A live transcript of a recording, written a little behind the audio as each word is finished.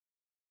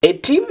A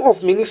team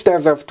of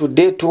ministers have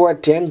today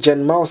toured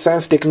Tianjin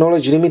Science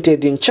Technology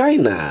Limited in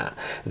China,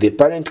 the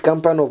parent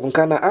company of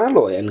Nkana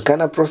Alloy and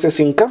Nkana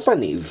Processing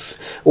Companies,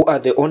 who are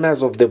the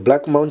owners of the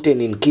Black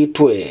Mountain in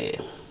Kitwe.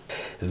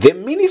 The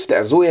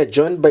ministers, who were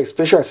joined by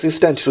Special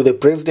Assistant to the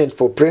President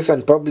for Press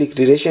and Public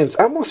Relations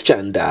Amos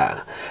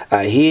Chanda,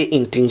 are here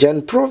in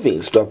Tianjin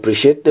Province to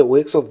appreciate the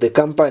works of the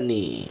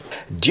company.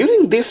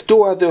 During this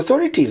tour, the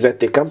authorities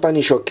at the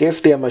company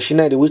showcased their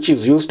machinery which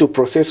is used to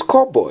process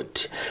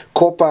cobalt,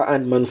 copper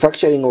and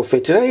manufacturing of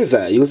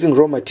fertilizer using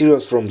raw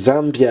materials from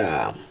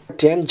Zambia.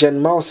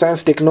 Tianjin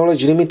Science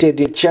Technology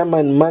Limited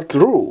Chairman Mark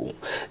Ru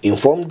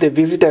informed the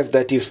visitors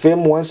that his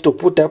firm wants to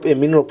put up a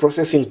mineral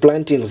processing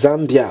plant in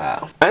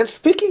Zambia. And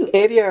speaking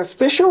earlier,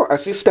 Special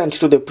Assistant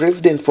to the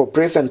President for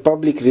Press and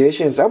Public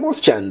Relations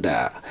Amos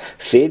Chanda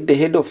said the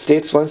head of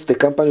states wants the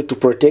company to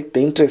protect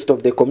the interest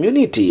of the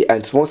community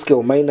and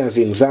small-scale miners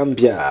in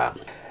Zambia.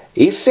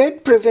 He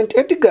said President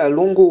Edgar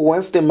Lungu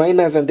wants the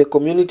miners and the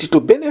community to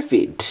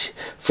benefit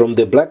from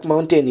the Black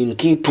Mountain in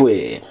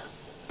Kitwe.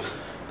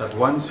 That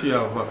once you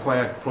have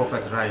acquired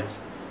property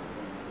rights,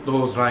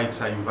 those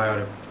rights are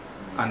inviolable.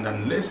 And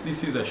unless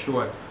this is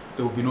assured,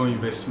 there will be no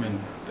investment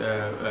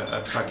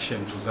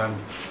attraction to Zambia.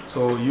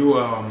 So you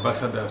are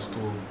ambassadors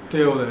to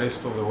tell the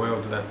rest of the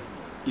world that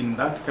in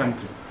that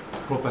country,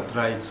 property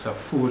rights are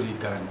fully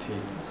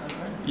guaranteed.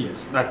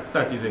 Yes,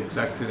 that is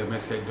exactly the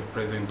message the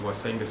President was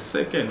saying. The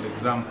second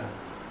example,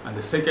 and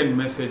the second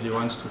message he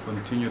wants to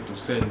continue to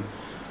send,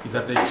 is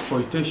that the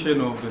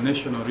exploitation of the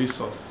national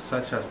resource,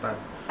 such as that,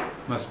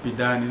 must be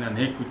done in an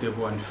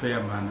equitable and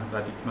fair manner,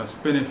 that it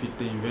must benefit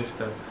the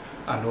investors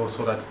and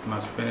also that it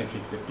must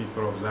benefit the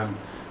people of Zambia.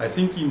 I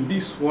think in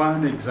this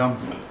one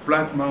example,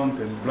 Black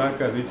Mountain, black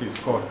as it is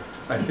called,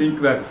 I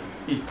think that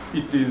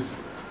it is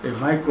a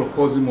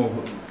microcosm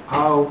of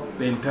how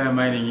the entire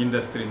mining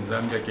industry in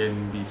Zambia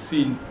can be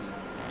seen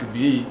to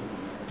be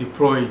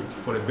deployed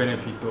for the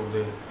benefit of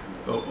the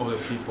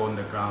people on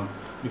the ground.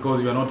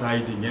 Because you are not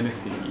hiding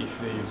anything. If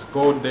there is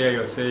gold there,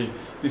 you are saying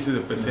this is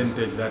the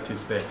percentage that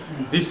is there.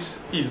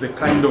 This is the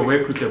kind of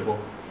equitable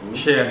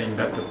sharing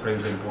that the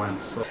President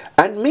wants. So.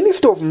 And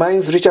Minister of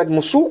Mines Richard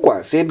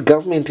Musukwa said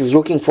government is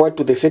looking forward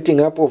to the setting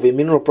up of a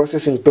mineral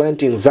processing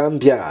plant in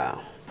Zambia.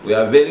 We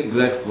are very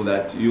grateful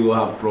that you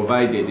have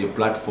provided a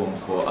platform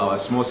for our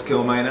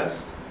small-scale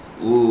miners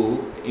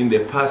who in the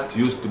past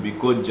used to be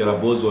called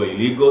jarabos or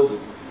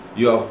illegals.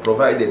 You have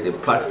provided a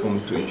platform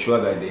to ensure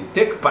that they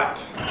take part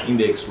in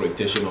the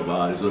exploitation of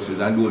our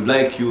resources, and we would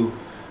like you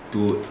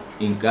to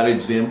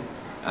encourage them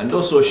and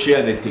also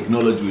share the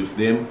technology with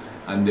them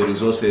and the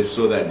resources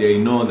so that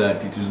they know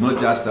that it is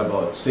not just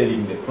about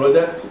selling the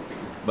product,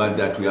 but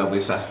that we have a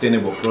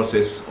sustainable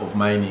process of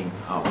mining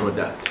our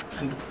product.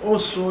 And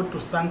also to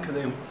thank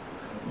them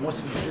most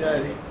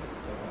sincerely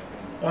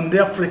on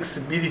their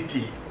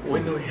flexibility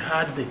when we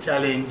had the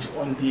challenge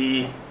on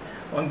the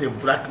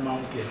Black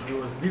Mountain,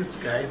 because these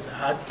guys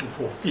had to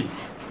forfeit,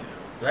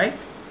 right?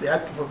 They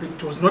had to forfeit.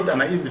 It was not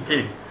an easy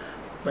thing,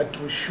 but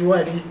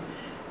surely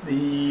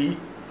the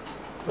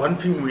one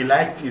thing we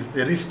liked is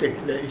the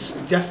respect. There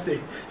is just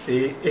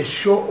a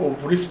show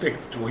of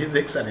respect to His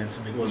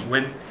Excellency, because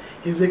when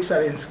His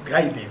Excellency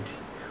guided,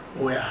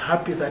 we were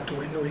happy that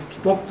when we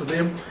spoke to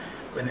them,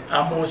 when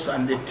Amos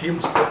and the team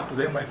spoke to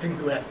them, I think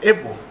they were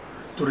able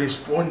to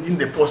respond in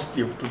the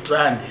positive to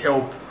try and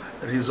help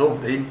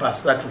resolve the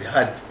impasse that we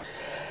had.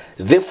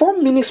 The four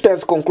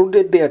ministers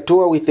concluded their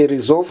tour with a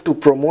resolve to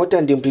promote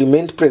and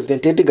implement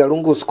President Edgar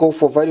Lungu's call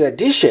for value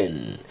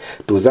addition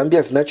to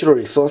Zambia's natural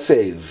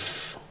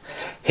resources.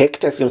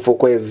 Hector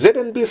Simfokwe,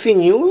 ZNBC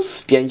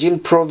News,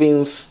 Tianjin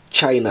Province,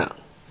 China.